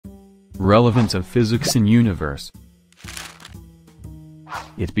Relevance of physics in universe.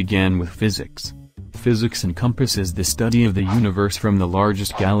 It began with physics. Physics encompasses the study of the universe from the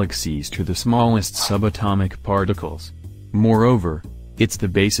largest galaxies to the smallest subatomic particles. Moreover, it's the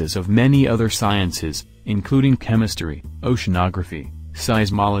basis of many other sciences, including chemistry, oceanography,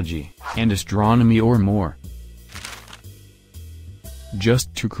 seismology, and astronomy or more.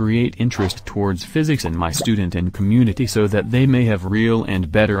 Just to create interest towards physics in my student and community so that they may have real and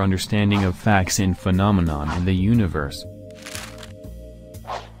better understanding of facts and phenomenon in the universe.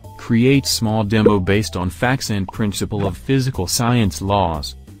 Create small demo based on facts and principle of physical science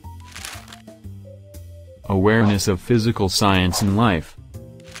laws. Awareness of physical science in life.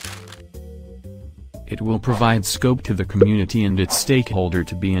 It will provide scope to the community and its stakeholder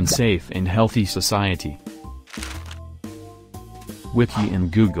to be in safe and healthy society. Wiki and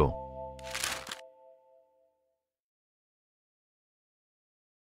Google.